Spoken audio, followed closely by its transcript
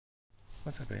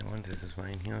What's up everyone, this is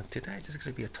Ryan here. Today this is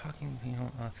going to be a talking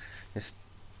this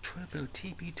bilt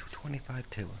tb225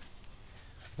 tiller.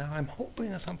 Now I'm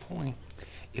hoping at some point,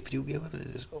 if you get rid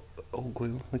of this old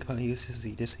glue, we can probably use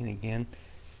this thing again.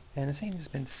 And this thing has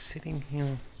been sitting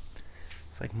here,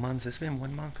 it's like months, it's been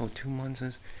 1 month or 2 months,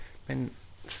 it's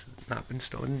not been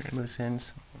stolen ever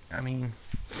since. I mean,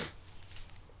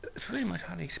 it's pretty much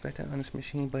how they expect it on this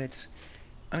machine, but it's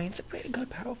a pretty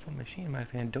good, powerful machine, my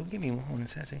friend. Don't get me wrong.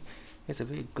 It's a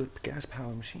very good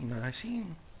gas-powered machine. Now, I've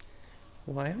seen.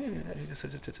 Well, this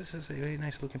is a very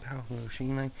nice-looking, powerful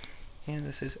machine. And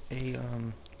this is a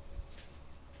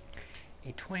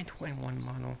 2021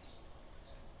 model,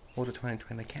 or the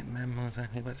 2020. I can't remember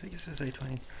exactly, but I think this is a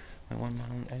 2021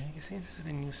 model. And you can see this has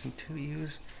been used in 2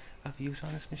 years of use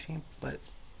on this machine, but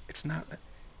it's not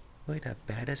really that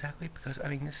bad exactly, because I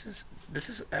mean this is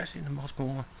actually the most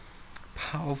more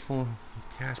powerful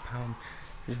gas powered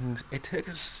engines. It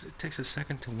takes a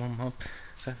second to warm up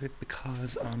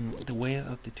because the weight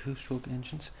of the two-stroke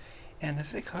engines, and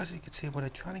it's because you can see when I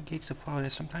try to gauge the fire,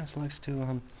 it sometimes likes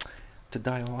to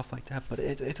die off like that, but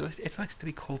it likes to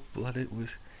be cold-blooded,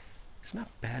 which it's not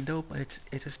bad though, but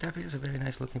it's definitely is a very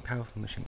nice looking, powerful machine.